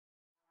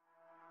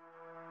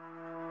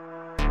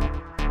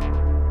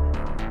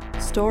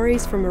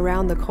stories from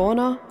around the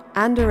corner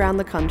and around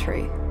the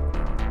country.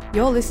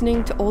 You're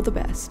listening to All the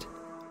Best,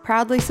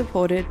 proudly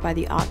supported by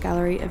the Art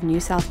Gallery of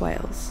New South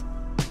Wales.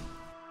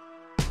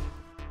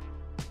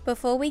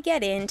 Before we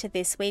get into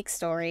this week's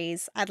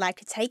stories, I'd like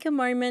to take a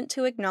moment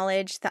to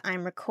acknowledge that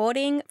I'm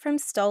recording from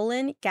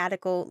stolen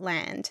Gadigal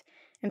land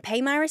and pay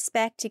my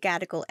respect to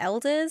Gadigal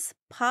elders,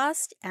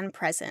 past and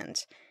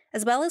present,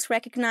 as well as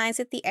recognise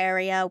that the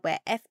area where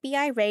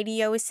FBI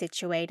Radio is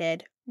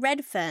situated,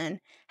 Redfern,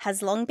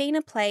 has long been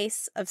a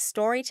place of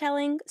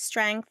storytelling,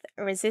 strength,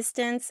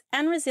 resistance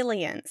and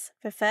resilience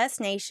for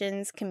First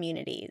Nations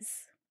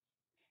communities.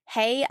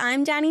 Hey,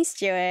 I'm Danny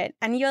Stewart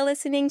and you're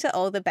listening to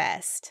All the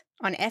Best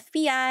on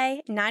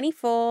FBI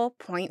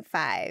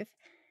 94.5.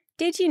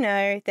 Did you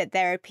know that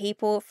there are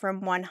people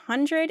from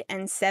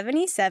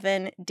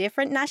 177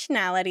 different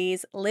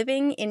nationalities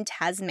living in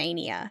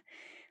Tasmania?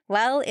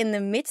 Well, in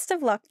the midst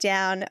of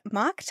lockdown,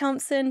 Mark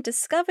Thompson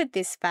discovered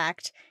this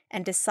fact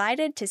and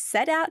decided to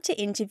set out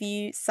to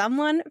interview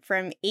someone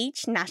from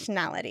each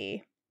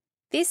nationality.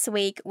 This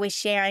week, we're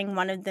sharing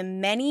one of the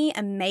many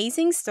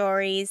amazing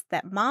stories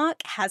that Mark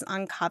has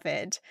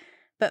uncovered.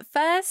 But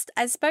first,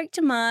 I spoke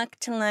to Mark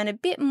to learn a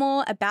bit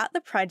more about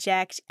the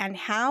project and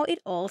how it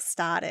all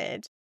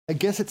started. I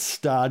guess it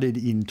started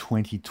in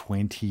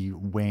 2020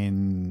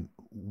 when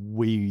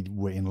we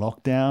were in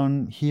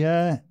lockdown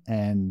here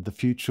and the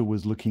future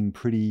was looking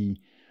pretty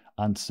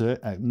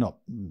uncertain.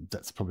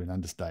 That's probably an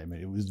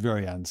understatement. It was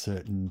very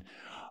uncertain.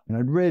 And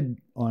I'd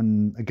read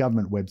on a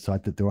government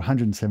website that there were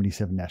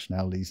 177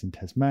 nationalities in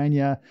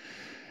Tasmania.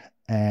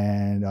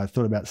 And I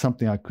thought about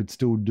something I could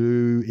still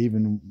do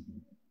even,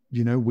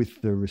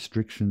 with the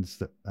restrictions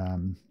that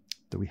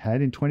we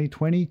had in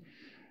 2020.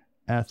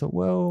 And I thought,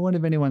 well, I wonder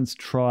if anyone's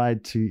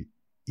tried to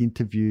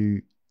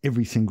interview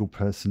every single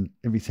person,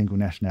 every single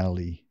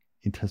nationality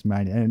in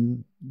Tasmania.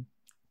 And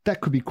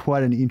that could be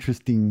quite an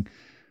interesting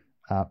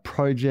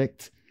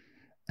project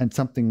and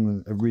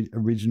something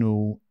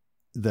original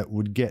that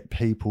would get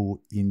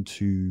people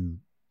into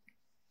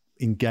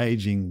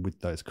engaging with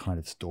those kind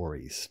of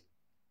stories,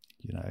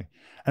 And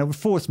it would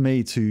force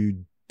me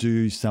to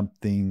do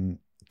something,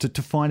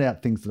 to find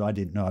out things that I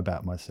didn't know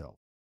about myself.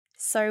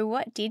 So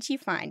what did you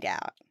find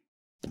out?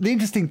 The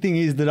interesting thing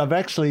is that I've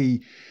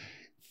actually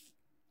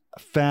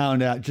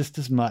found out just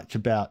as much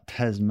about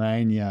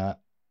Tasmania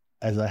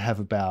as I have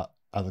about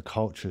other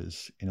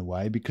cultures in a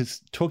way,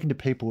 because talking to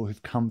people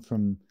who've come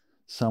from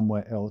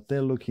somewhere else,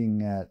 they're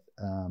looking at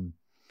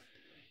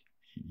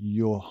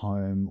your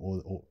home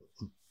or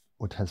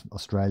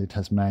Australia,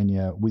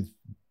 Tasmania with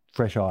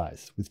fresh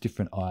eyes, with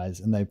different eyes,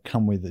 and they've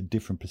come with a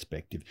different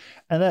perspective.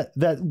 And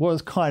that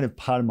was kind of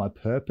part of my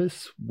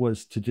purpose,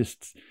 was to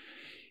just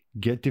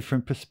get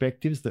different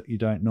perspectives that you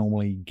don't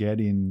normally get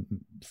in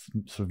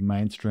sort of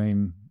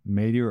mainstream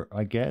media,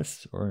 I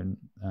guess, or in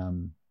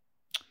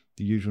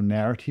the usual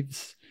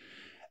narratives.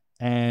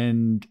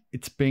 And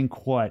it's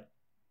quite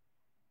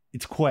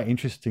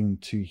interesting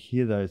to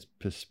hear those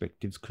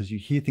perspectives, because you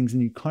hear things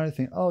and you kind of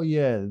think, oh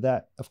yeah,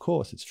 that, of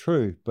course, it's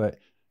true, but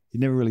you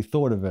never really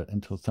thought of it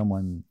until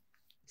someone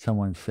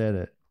said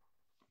it.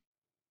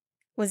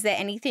 Was there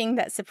anything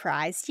that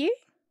surprised you?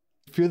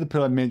 A few of the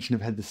people I mentioned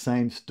have had the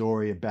same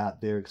story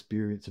about their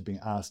experience of being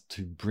asked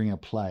to bring a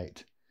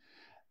plate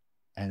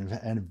and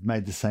have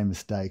made the same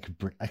mistake of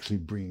actually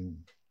bringing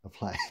a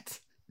plate.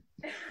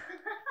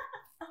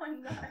 Oh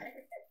no.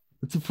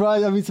 It's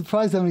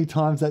surprised how many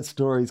times that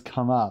story's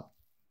come up.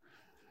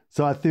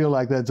 So I feel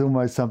like that's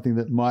almost something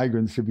that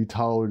migrants should be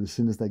told as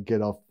soon as they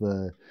get off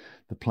the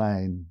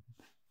plane.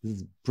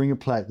 Bring a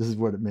plate, this is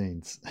what it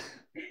means.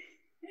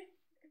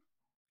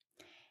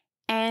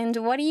 And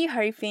what are you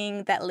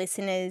hoping that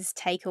listeners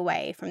take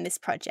away from this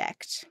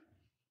project?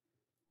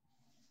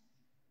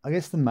 I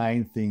guess the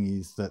main thing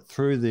is that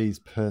through these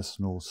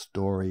personal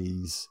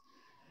stories,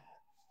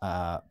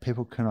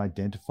 people can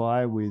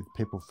identify with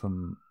people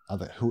from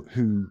other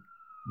who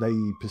they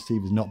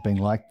perceive as not being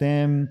like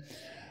them,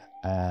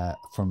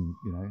 from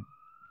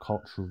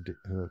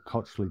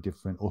culturally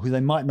different, or who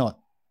they might not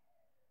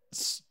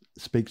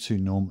speak to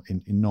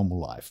in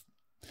normal life,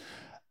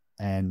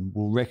 and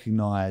will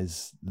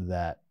recognise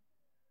that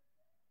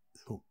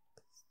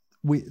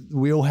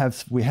we all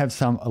have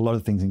a lot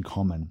of things in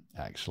common,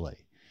 actually,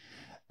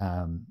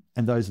 and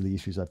those are the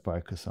issues I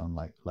focus on,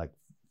 like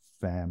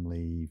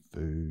family,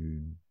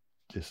 food,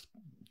 just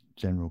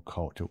general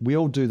culture. We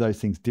all do those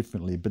things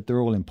differently, but they're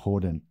all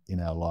important in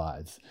our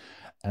lives,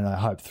 and I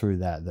hope through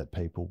that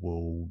people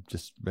will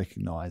just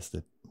recognise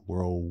that we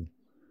all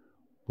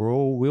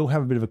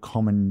have a bit of a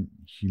common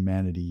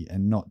humanity,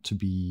 and not to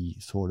be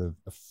sort of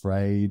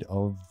afraid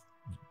of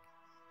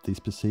these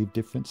perceived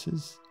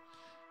differences.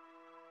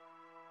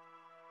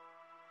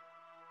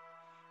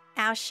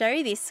 Our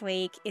show this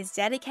week is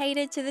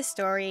dedicated to the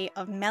story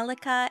of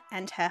Melika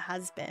and her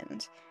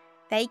husband.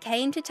 They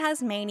came to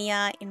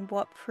Tasmania in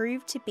what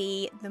proved to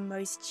be the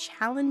most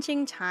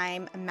challenging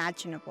time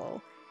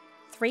imaginable,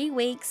 3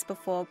 weeks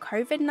before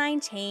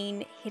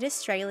COVID-19 hit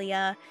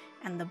Australia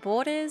and the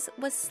borders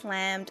were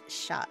slammed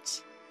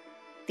shut.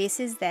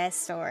 This is their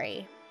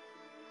story.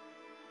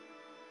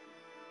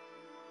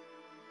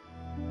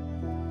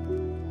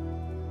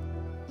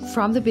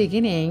 From the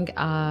beginning,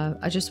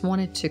 I just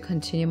wanted to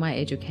continue my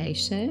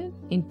education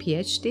in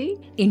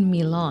PhD in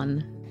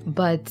Milan.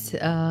 But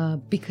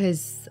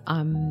because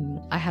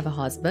I have a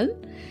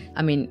husband,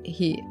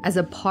 he as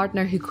a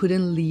partner, he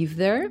couldn't live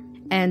there.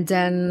 And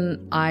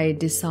then I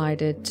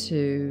decided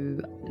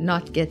to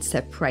not get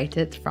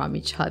separated from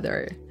each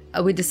other.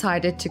 We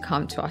decided to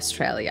come to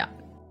Australia.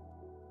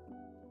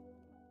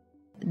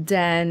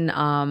 Then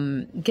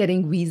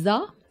getting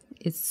visa,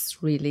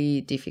 it's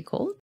really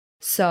difficult.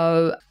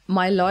 So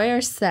my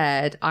lawyer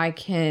said I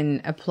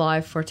can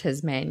apply for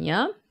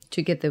Tasmania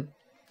to get the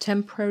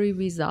temporary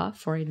visa,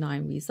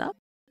 489 visa.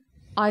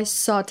 I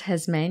saw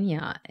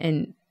Tasmania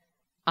and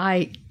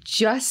I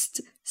just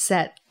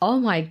said,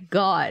 oh my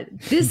God,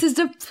 this is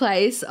the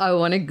place I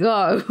want to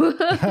go.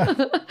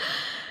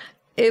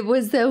 It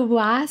was the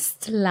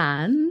vast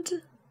land,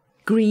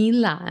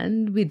 green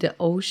land with the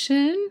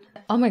ocean.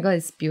 Oh my God,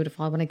 it's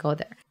beautiful. I want to go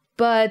there.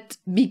 But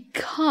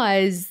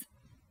because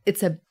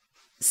it's a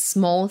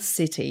small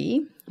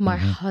city, my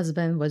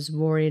husband was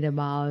worried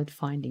about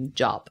finding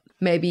job.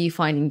 Maybe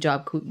finding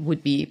job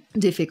would be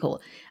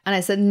difficult. And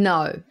I said,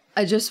 no,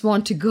 I just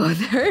want to go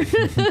there.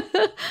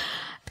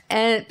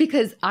 And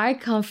because I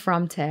come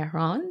from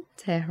Tehran.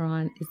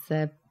 Tehran is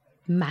a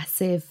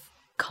massive,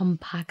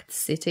 compact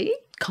city.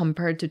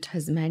 Compared to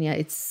Tasmania,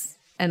 it's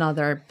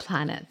another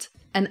planet.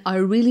 And I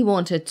really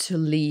wanted to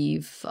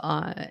live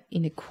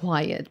in a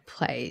quiet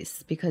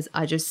place because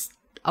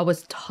I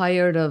was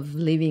tired of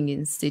living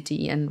in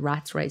city and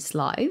rat race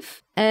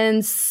life.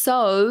 And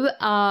so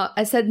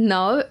I said,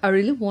 no, I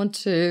really want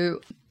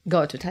to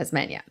go to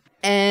Tasmania.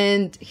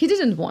 And he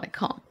didn't want to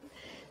come.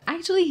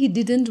 Actually, he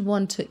didn't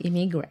want to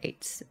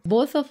immigrate.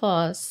 Both of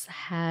us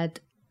had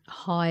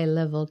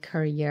high-level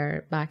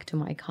career back to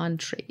my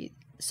country.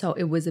 So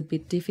it was a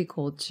bit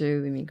difficult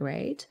to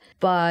immigrate.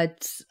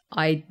 But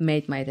I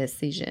made my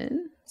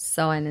decision.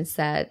 So I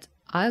said,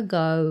 I'll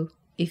go.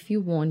 If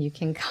you want, you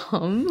can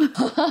come.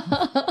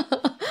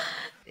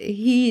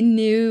 He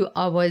knew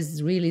I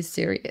was really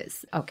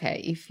serious.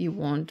 Okay, if you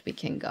want, we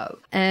can go.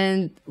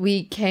 And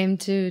we came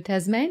to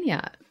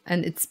Tasmania.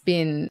 And it's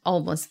been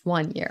almost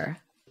 1 year.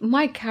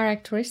 My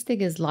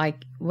characteristic is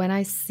like when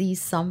I see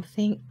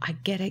something, I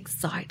get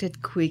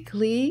excited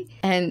quickly.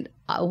 And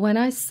when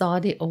I saw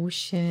the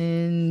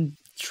ocean,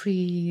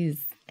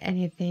 trees,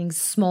 anything,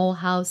 small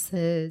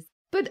houses.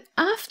 But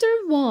after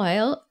a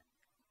while,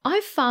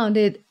 I found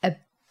it a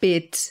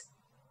bit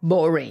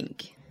boring.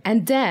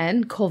 And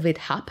then COVID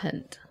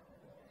happened.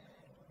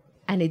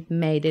 And it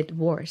made it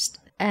worse.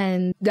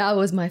 And that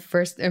was my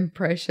first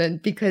impression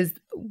because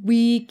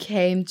we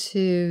came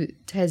to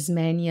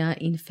Tasmania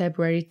in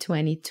February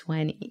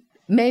 2020.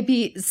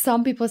 Maybe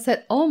some people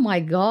said, oh my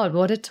God,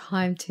 what a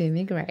time to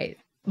immigrate.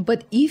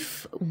 But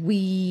if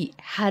we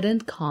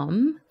hadn't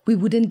come, we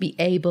wouldn't be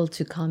able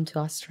to come to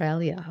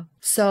Australia.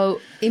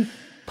 So in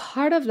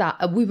part of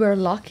that, we were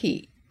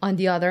lucky. On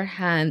the other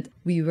hand,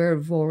 we were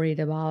worried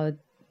about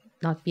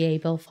not be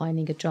able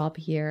finding a job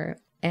here.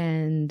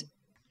 And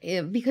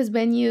because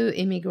when you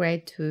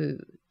immigrate to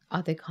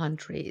other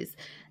countries,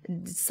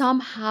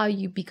 somehow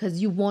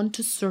because you want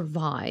to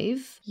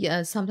survive,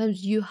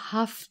 sometimes you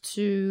have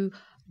to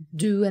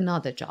do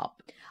another job.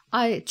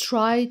 I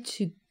try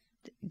to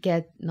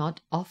get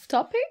not off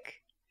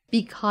topic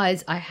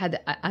because I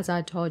had, as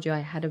I told you, I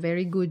had a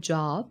very good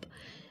job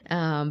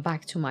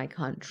back to my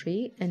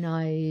country, and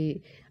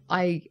I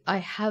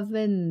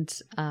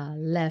haven't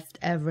left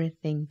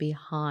everything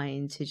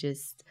behind to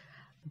just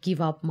give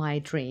up my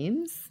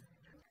dreams.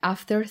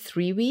 After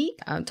 3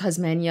 weeks,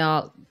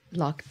 Tasmania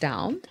locked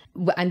down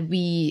and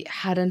we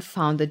hadn't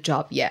found a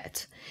job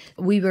yet.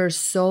 We were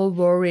so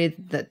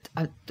worried that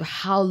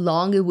how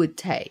long it would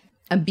take.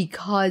 And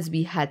because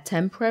we had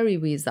temporary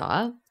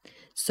visa,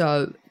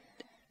 so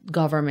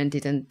government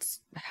didn't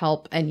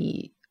help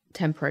any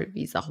temporary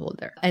visa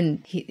holder.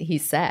 And he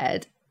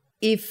said,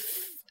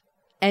 if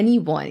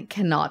anyone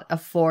cannot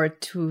afford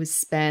to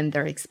spend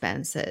their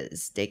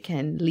expenses, they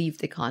can leave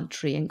the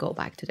country and go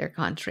back to their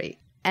country.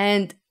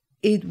 And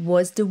it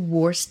was the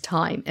worst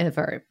time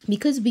ever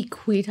because we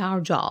quit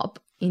our job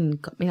in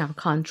our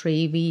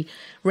country. We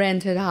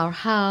rented our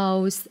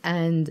house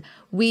and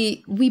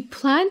we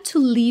planned to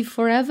leave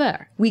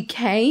forever. We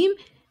came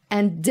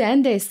and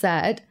then they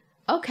said,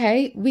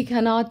 okay, we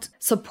cannot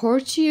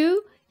support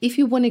you. If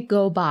you want to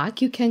go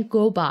back, you can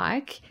go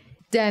back.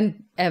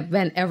 Then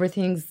when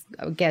everything's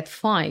get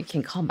fine, you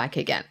can come back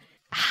again.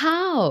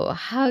 How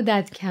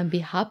that can be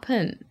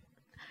happen?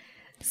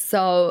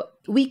 So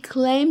we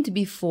claimed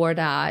before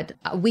that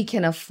we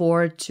can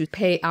afford to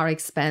pay our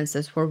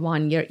expenses for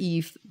 1 year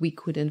if we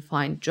couldn't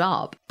find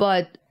job.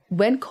 But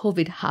when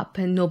COVID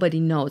happened,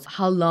 nobody knows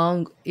how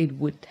long it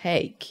would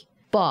take.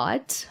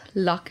 But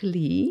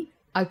luckily,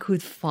 I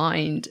could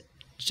find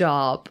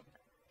job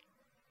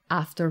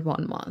after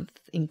 1 month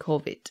in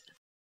COVID.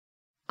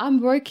 I'm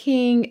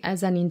working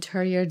as an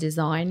interior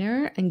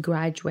designer and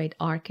graduate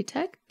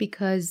architect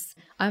because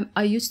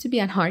I used to be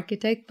an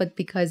architect, but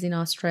because in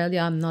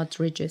Australia I'm not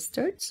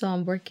registered, so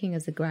I'm working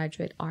as a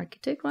graduate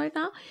architect right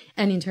now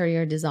and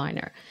interior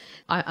designer.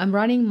 I'm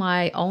running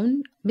my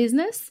own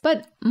business,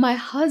 but my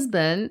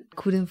husband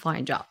couldn't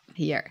find a job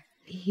here.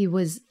 He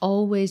was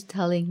always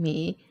telling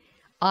me,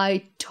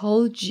 I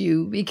told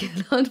you we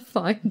cannot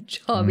find a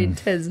job in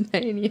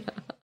Tasmania.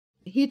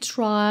 He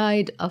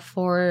tried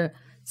for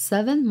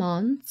 7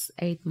 months,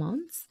 8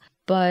 months,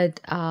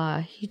 but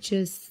he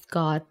just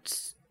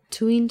got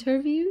 2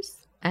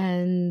 interviews,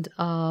 and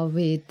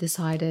we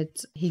decided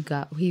he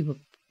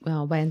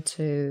went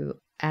to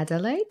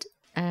Adelaide,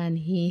 and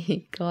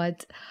he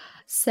got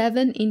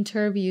 7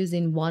 interviews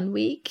in 1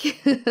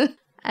 week,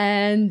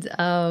 and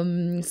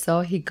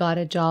so he got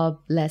a job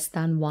less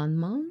than 1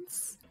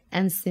 month.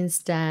 And since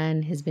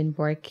then, he's been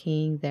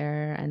working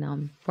there, and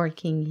I'm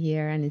working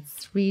here, and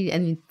it's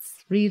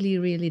really,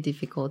 really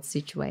difficult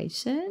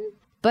situation.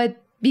 But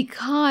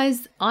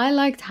because I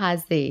like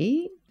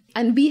Tassie,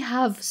 and we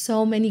have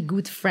so many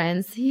good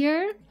friends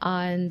here,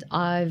 and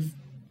I've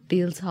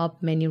built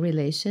up many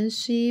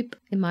relationships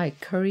in my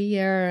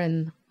career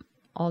and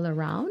all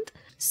around,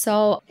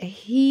 so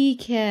he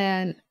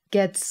can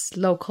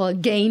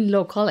gain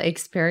local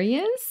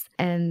experience,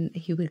 and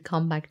he will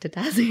come back to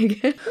Tassie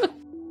again.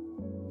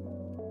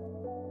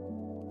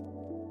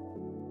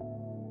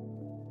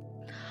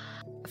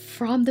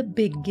 From the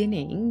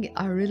beginning,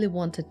 I really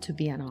wanted to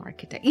be an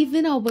architect.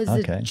 Even I was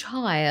a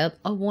child,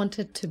 I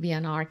wanted to be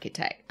an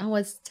architect. I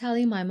was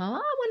telling my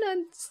mom, I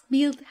want to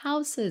build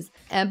houses.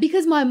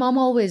 Because my mom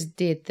always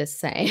did the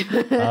same.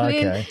 I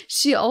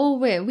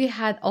mean, we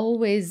had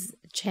always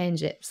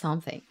changed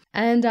something.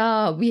 And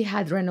we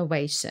had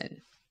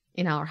renovation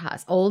in our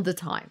house all the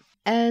time.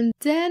 And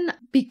then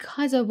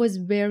because I was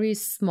very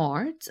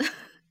smart,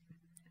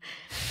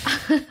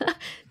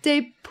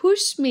 they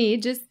pushed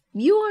me,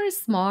 you are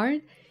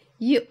smart.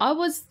 I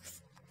was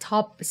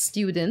top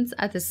students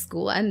at the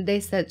school, and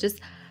they said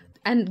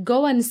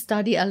go and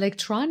study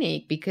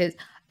electronic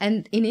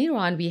and in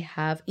Iran we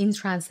have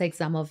entrance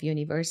exam of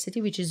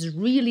university, which is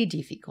really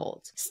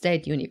difficult.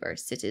 State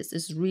universities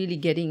is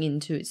really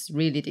it's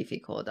really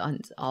difficult.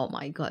 And oh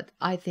my God,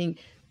 I think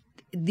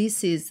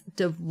this is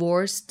the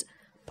worst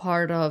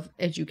part of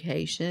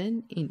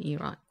education in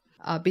Iran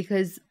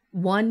because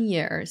 1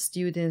 year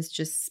students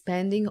just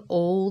spending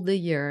all the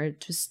year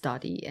to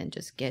study and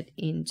just get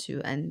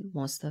into, and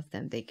most of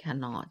them they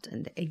cannot,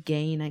 and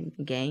again and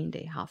again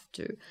they have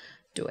to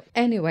do it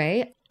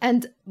anyway.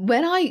 And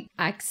when I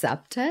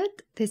accepted,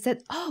 they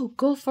said,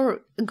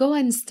 go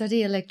and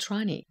study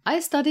electronic.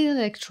 I studied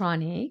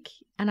electronic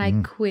and I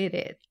quit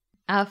it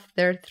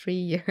after 3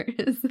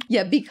 years.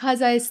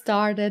 Because I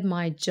started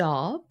my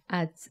job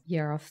at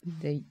year of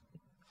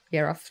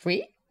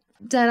 3.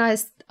 Then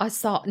I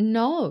saw,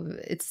 no,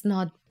 it's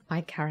not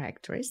my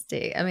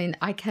characteristic. I mean,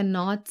 I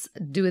cannot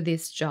do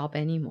this job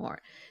anymore.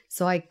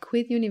 So I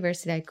quit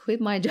university, I quit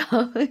my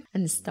job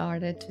and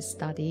started to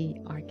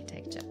study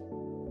architecture.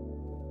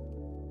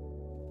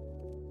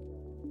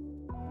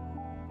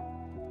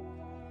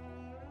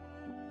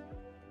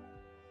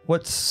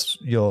 What's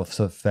your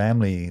sort of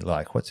family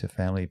like? What's your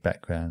family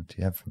background? Do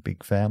you have a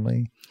big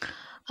family?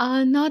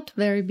 Not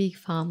very big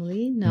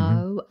family,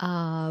 no.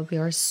 We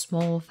are a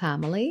small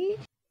family.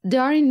 They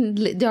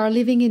are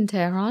living in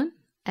Tehran,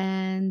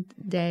 and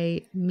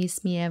they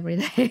miss me every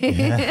day.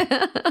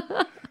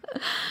 Yeah.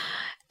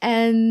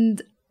 And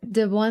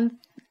the one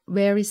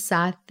very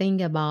sad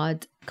thing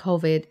about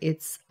COVID,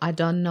 I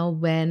don't know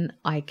when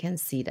I can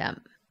see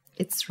them.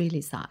 It's really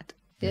sad.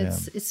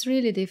 It's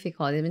really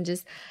difficult, even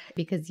just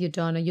because you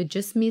don't know, you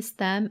just miss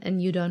them,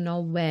 and you don't know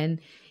when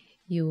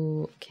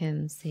you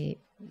can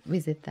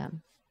visit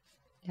them.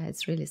 Yeah,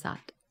 it's really sad.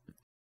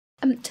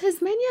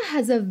 Tasmania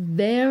has a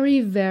very,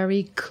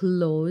 very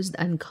closed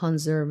and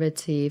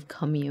conservative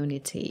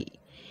community,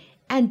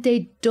 and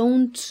they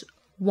don't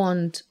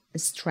want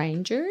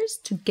strangers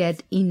to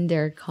get in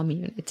their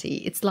community.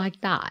 It's like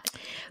that.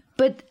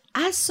 But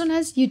as soon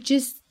as you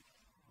just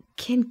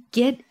can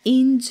get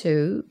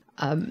into,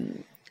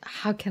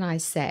 how can I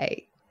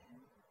say,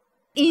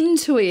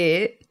 into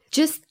it,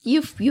 just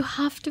you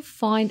have to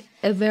find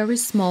a very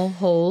small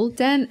hole,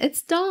 then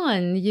it's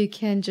done. You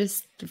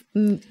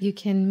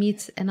can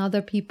meet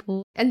another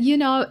people. And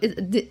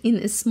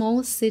in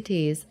small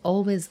cities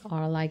always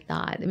are like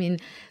that. I mean,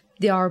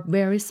 they are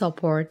very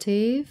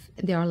supportive.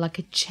 They are like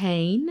a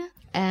chain,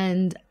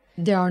 and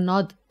they are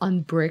not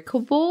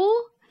unbreakable.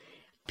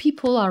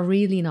 People are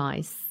really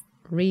nice.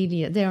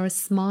 Really, they are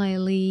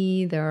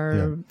smiley,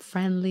 they're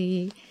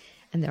friendly,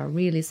 and they're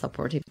really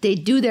supportive. They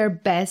do their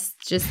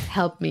best, just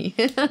help me.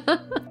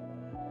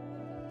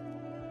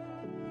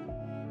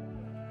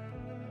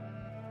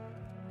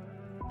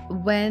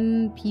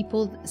 When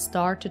people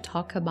start to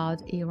talk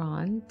about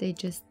Iran, they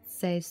just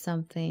say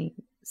something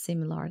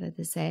similar. That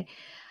they say,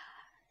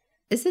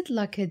 is it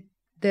like a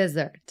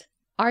desert?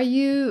 Are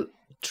you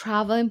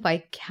traveling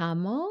by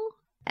camel?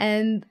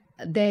 And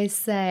they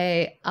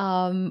say,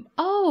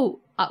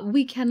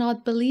 we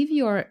cannot believe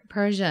you're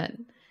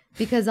Persian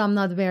because I'm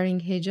not wearing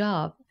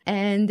hijab.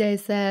 And they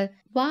said,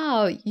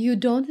 wow, you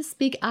don't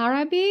speak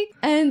Arabic?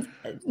 And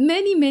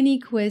many, many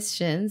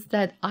questions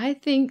that I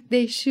think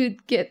they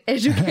should get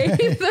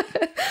educated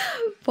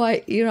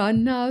by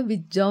Iran. Now we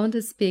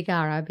don't speak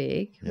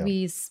Arabic. Yeah.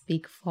 We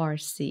speak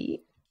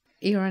Farsi.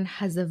 Iran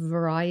has a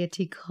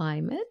variety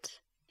climate.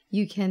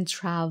 You can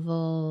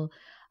travel.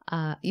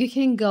 You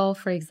can go,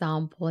 for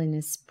example, in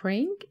the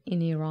spring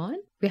in Iran.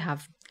 We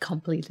have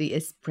completely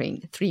a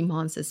spring, 3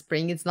 months of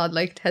spring. It's not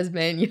like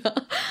Tasmania.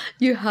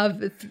 You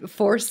have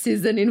 4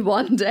 seasons in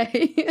one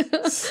day.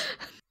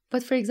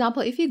 But for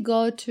example, if you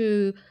go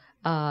to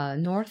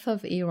north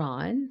of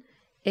Iran,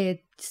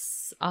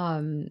 it's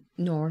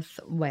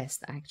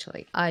northwest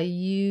actually.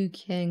 You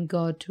can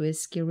go to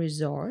ski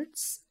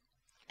resorts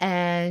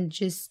and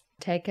just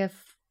take a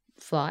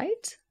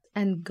flight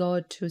and go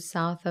to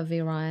south of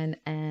Iran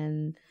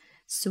and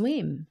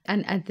swim.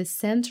 And at the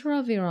center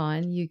of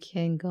Iran, you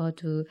can go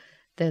to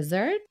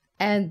desert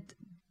and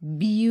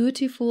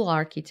beautiful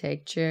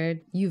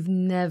architecture you've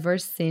never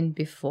seen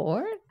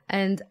before.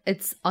 And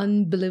it's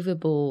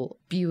unbelievable,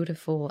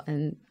 beautiful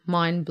and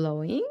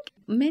mind-blowing.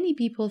 Many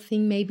people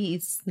think maybe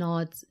it's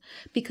not,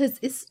 because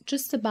it's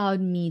just about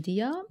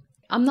media.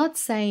 I'm not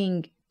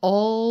saying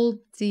all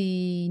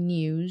the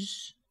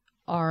news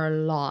are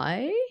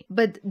lie,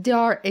 but they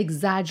are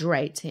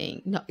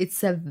exaggerating. No,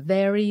 it's a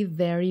very,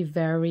 very,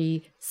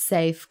 very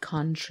safe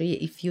country.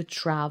 If you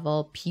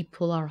travel,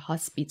 people are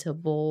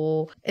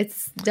hospitable.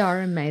 They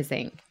are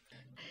amazing.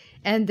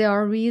 And they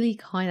are really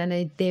kind.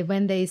 And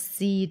when they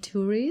see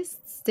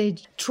tourists, they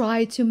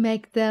try to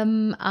make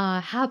them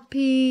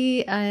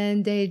happy,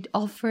 and they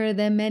offer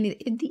them many.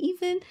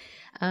 Even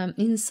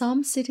in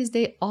some cities,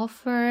 they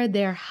offer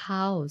their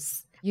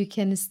house. You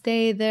can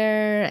stay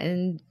there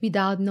and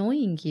without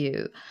knowing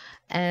you,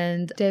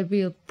 and they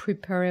will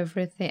prepare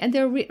everything. And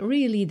they're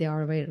really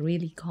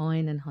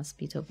kind and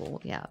hospitable.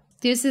 Yeah,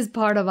 this is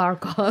part of our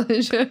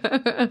culture.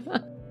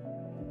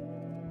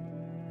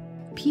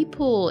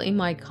 People in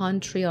my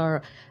country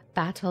are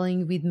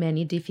battling with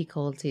many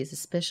difficulties,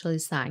 especially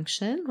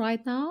sanction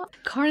right now.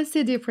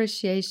 Currency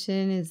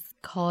depreciation has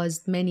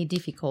caused many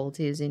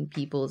difficulties in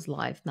people's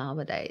life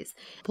nowadays.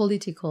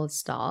 Political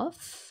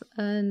stuff,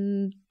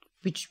 and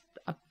which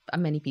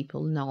many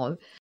people know.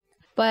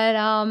 But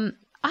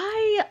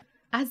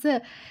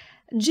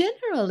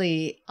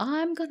generally,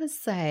 I'm gonna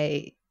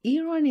say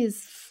Iran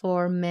is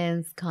for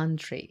men's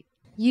country.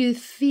 You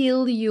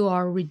feel you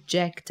are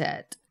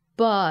rejected,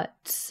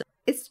 but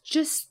it's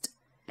just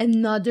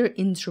another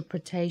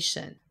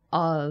interpretation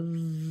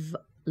of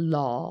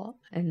law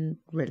and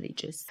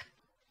religious.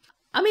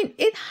 I mean,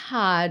 it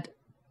had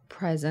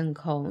pros and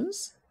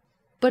cons,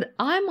 but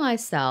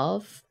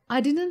I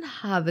didn't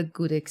have a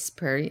good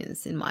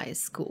experience in my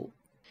school.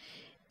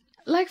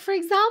 Like, for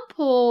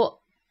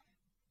example,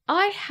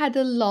 I had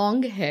a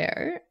long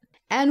hair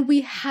and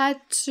we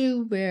had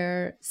to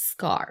wear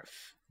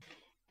scarf.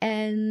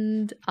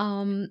 And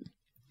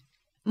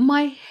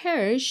my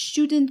hair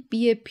shouldn't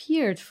be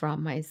appeared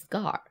from my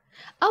scarf.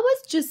 I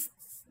was just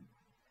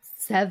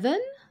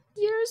 7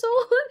 years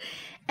old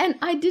and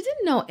I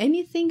didn't know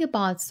anything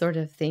about sort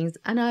of things.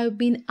 And I'd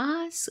been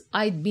asked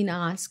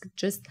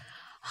just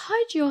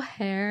hide your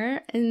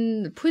hair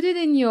and put it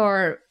in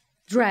your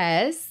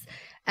dress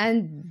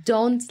and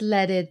don't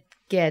let it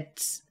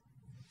get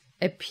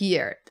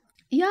appeared.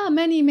 Yeah,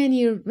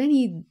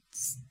 many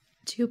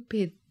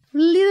stupid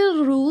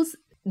little rules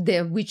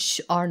there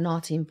which are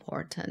not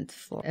important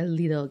for a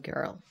little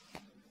girl.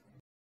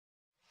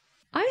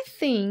 I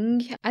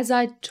think, as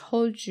I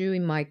told you,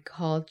 in my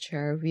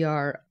culture, we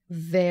are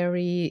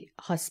very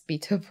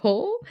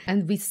hospitable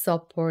and we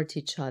support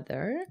each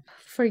other.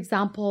 For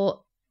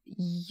example,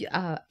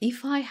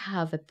 if I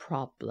have a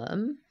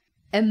problem,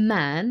 a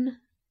man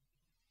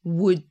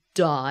would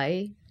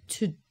die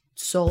to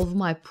solve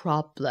my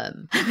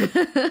problem.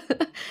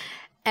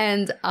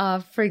 And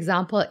for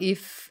example,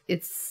 if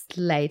it's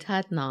late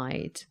at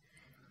night,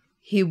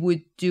 he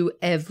would do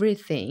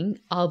everything.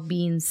 I'll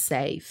be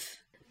safe.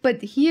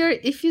 But here,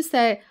 if you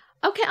say,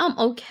 okay, I'm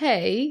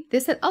okay, they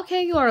said,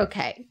 okay, you are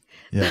okay.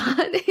 Yeah.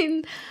 But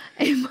in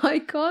my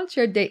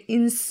culture, they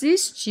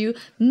insist you,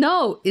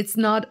 no, it's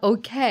not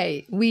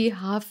okay. You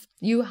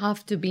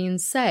have to be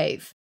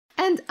safe.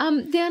 And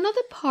the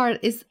another part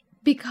is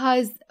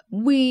because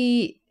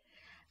we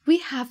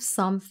have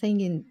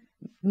something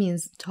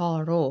means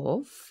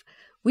tarof,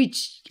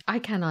 which I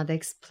cannot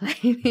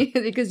explain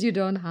because you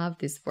don't have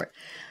this word.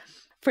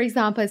 For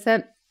example, I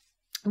said,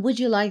 would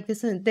you like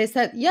this? And they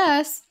said,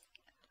 yes.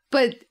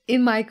 But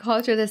in my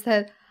culture, they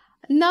said,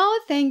 no,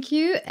 thank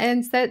you.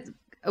 And said,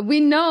 we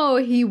know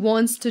he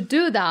wants to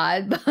do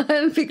that,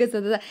 but because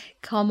of that,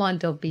 come on,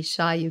 don't be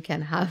shy, you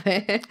can have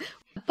it.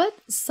 But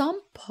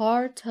some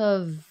part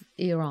of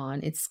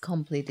Iran, it's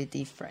completely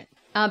different.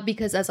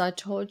 Because as I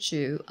told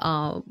you,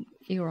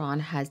 Iran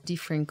has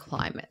different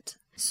climate.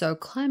 So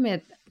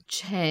climate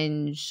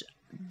change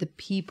the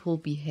people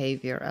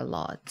behavior a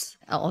lot,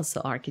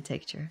 also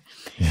architecture.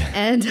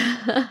 And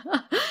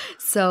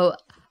so,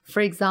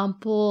 for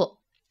example,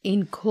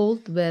 in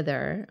cold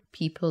weather,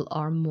 people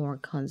are more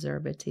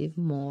conservative,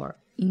 more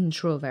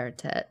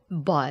introverted,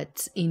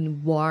 but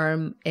in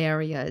warm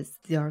areas,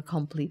 they are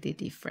completely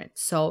different.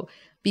 So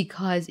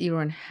because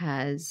Iran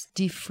has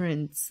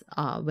different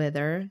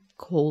weather,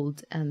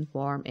 cold and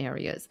warm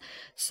areas.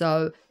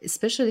 So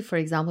especially, for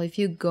example, if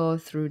you go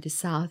through the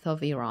south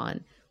of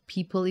Iran,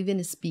 people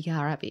even speak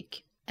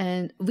Arabic.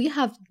 And we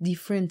have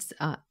different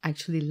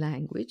actually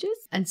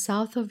languages. And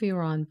south of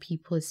Iran,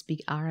 people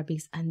speak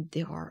Arabic and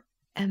they are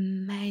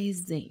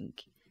amazing.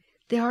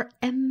 They are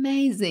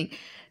amazing.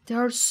 They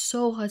are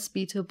so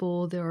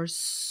hospitable. They are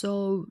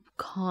so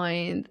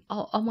kind.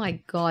 Oh my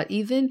God.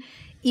 Even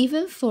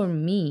for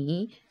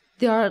me,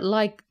 they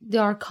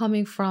are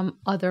coming from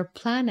other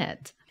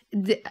planet.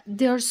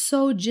 They are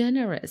so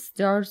generous.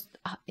 They are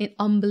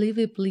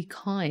unbelievably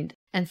kind.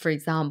 And for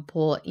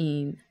example,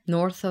 in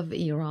north of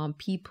Iran,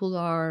 people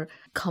are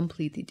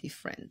completely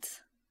different.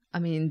 I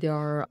mean, they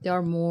are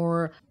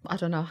more, I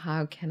don't know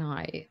how can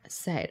I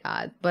say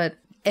that, but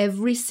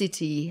every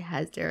city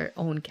has their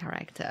own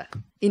character.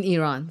 In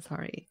Iran,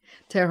 sorry.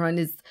 Tehran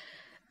is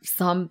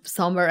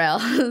somewhere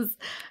else.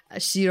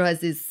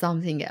 Shiraz is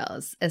something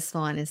else.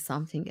 Isfahan is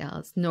something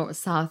else.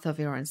 South of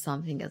Iran is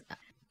something else.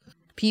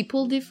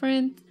 People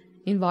different,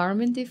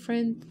 environment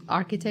different,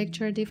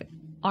 architecture different.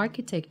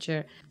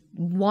 Architecture,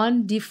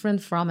 one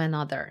different from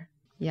another.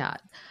 Yeah.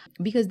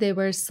 Because they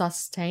were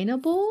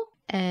sustainable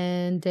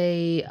and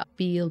they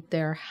built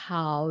their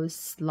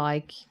house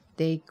like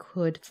they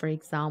could, for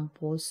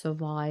example,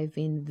 survive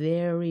in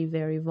very,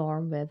 very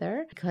warm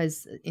weather,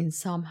 because in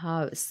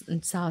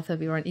south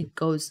of Iran, it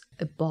goes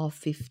above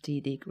 50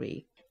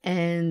 degrees.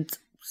 And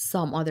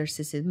some other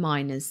cities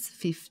minus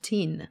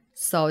 15.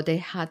 So they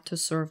had to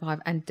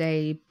survive and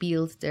they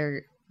built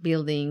their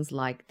buildings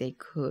like they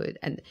could.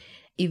 And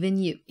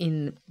even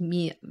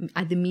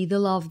at the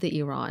middle of the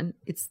Iran,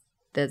 it's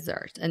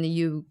desert. And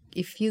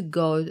if you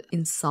go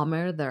in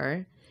summer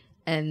there,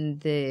 and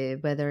the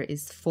weather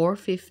is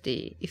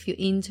 450, if you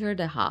enter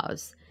the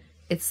house,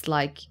 it's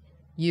like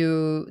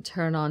you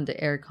turn on the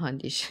air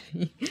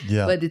conditioning.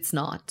 Yeah. But it's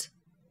not.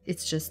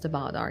 It's just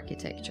about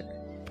architecture.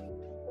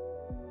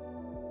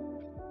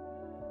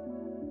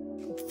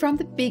 From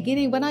the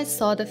beginning, when I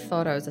saw the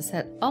photos, I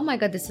said, oh my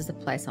God, this is a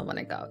place I want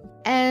to go.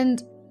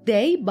 And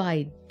day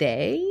by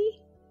day,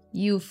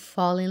 you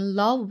fall in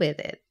love with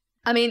it.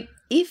 I mean,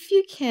 if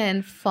you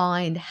can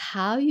find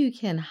how you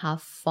can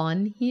have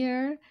fun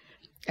here,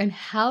 and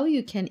how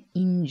you can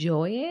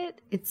enjoy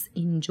it, it's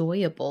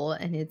enjoyable.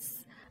 And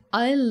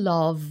I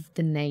love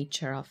the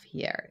nature of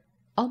here.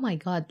 Oh my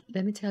God,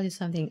 let me tell you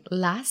something.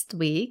 Last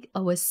week,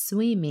 I was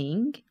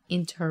swimming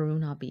in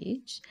Taruna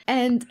Beach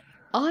and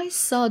I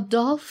saw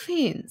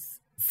dolphins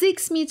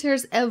 6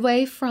 meters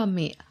away from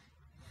me.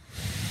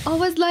 I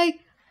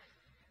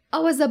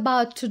was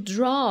about to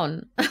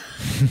drown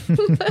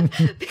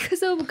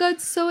because I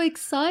got so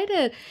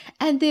excited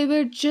and they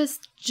were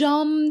just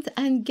jumped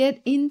and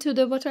get into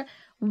the water.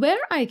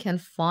 Where I can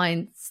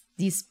find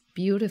this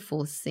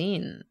beautiful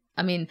scene.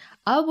 I mean,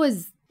 I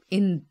was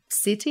in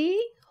city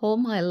all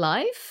my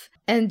life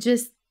and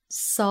just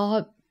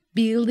saw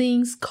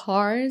buildings,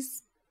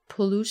 cars,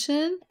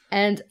 pollution.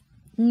 And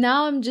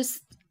now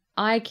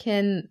I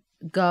can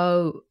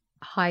go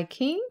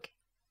hiking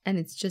and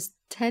it's just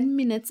 10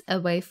 minutes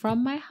away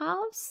from my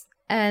house.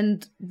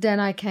 And then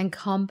I can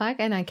come back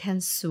and I can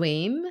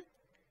swim.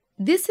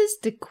 This is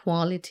the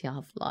quality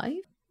of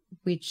life,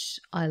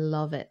 which I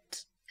love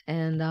it.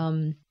 And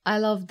I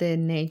love the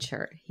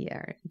nature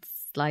here.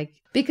 It's like,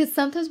 because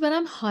sometimes when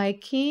I'm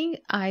hiking,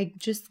 I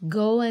just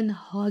go and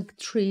hug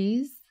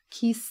trees,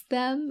 kiss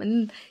them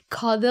and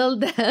cuddle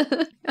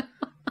them.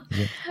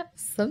 Yeah.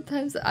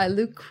 Sometimes I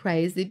look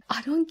crazy.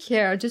 I don't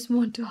care. I just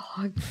want to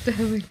hug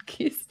them and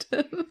kiss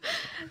them.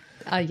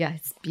 Yeah,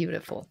 it's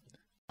beautiful.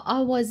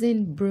 I was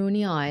in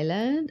Bruny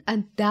Island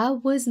and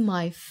that was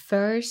my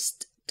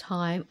first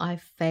time I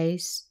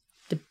faced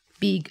the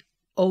big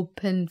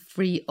open,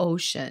 free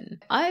ocean.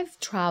 I've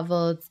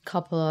traveled a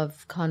couple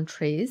of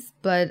countries,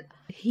 but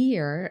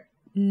here,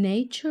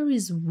 nature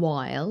is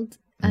wild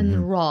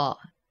and raw,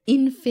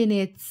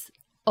 infinite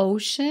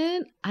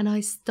ocean, and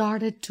I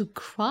started to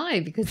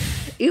cry because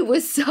it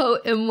was so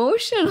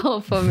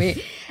emotional for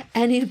me,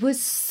 and it was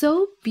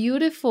so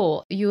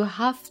beautiful. You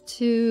have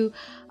to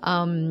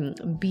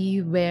be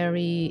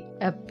very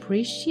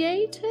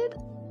appreciated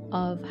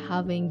of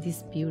having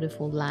this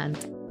beautiful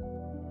land.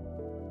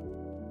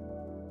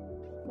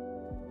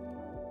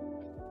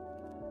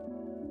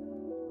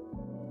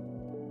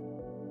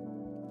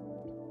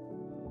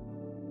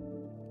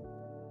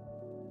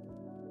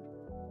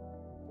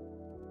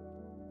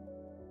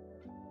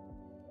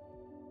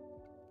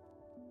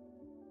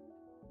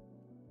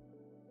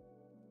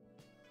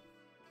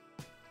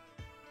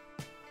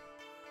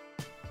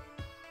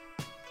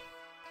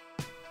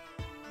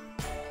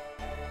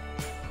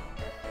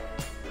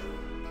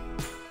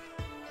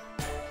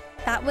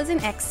 That was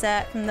an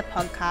excerpt from the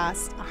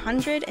podcast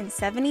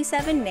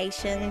 177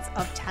 Nations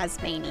of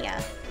Tasmania,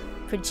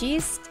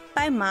 produced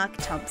by Mark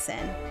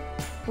Thompson,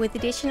 with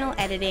additional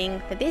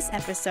editing for this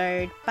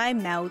episode by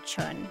Mel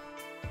Chun.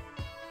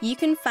 You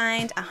can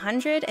find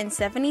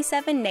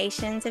 177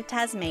 Nations of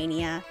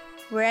Tasmania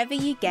wherever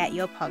you get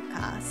your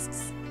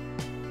podcasts.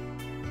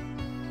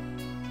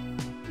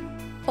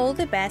 All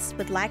the Best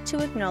would like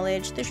to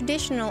acknowledge the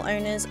traditional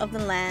owners of the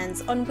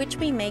lands on which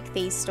we make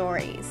these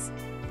stories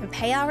and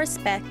pay our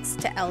respects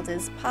to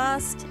elders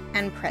past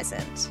and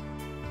present.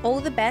 All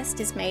the Best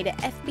is made at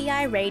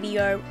FBI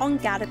Radio on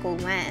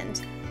Gadigal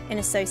land in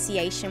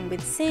association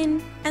with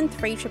SYN and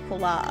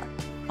 3RRR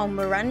on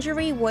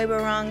Wurundjeri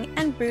Woiwurrung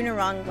and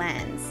Boonwurrung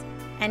lands,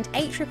 and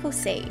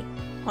 8CCC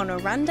on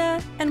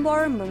Arunda and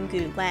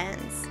Warramungu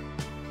lands.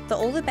 The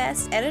All the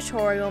Best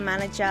editorial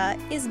manager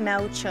is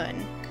Mel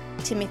Chun.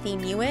 Timothy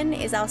Nguyen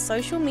is our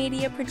social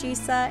media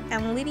producer,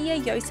 and Lydia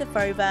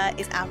Yosifova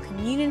is our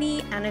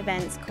community and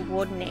events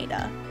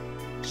coordinator.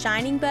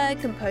 Shiningberg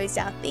composed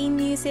our theme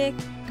music,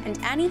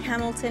 and Annie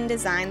Hamilton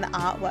designed the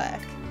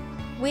artwork.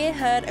 We're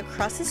heard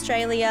across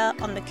Australia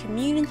on the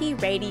Community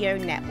Radio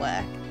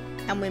Network,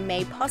 and we're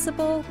made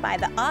possible by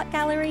the Art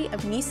Gallery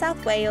of New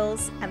South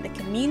Wales and the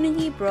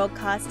Community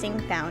Broadcasting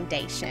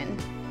Foundation.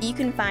 You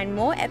can find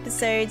more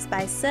episodes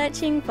by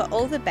searching for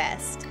All the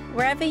Best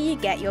wherever you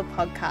get your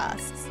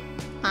podcasts.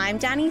 I'm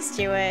Danny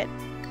Stewart.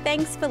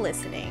 Thanks for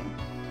listening.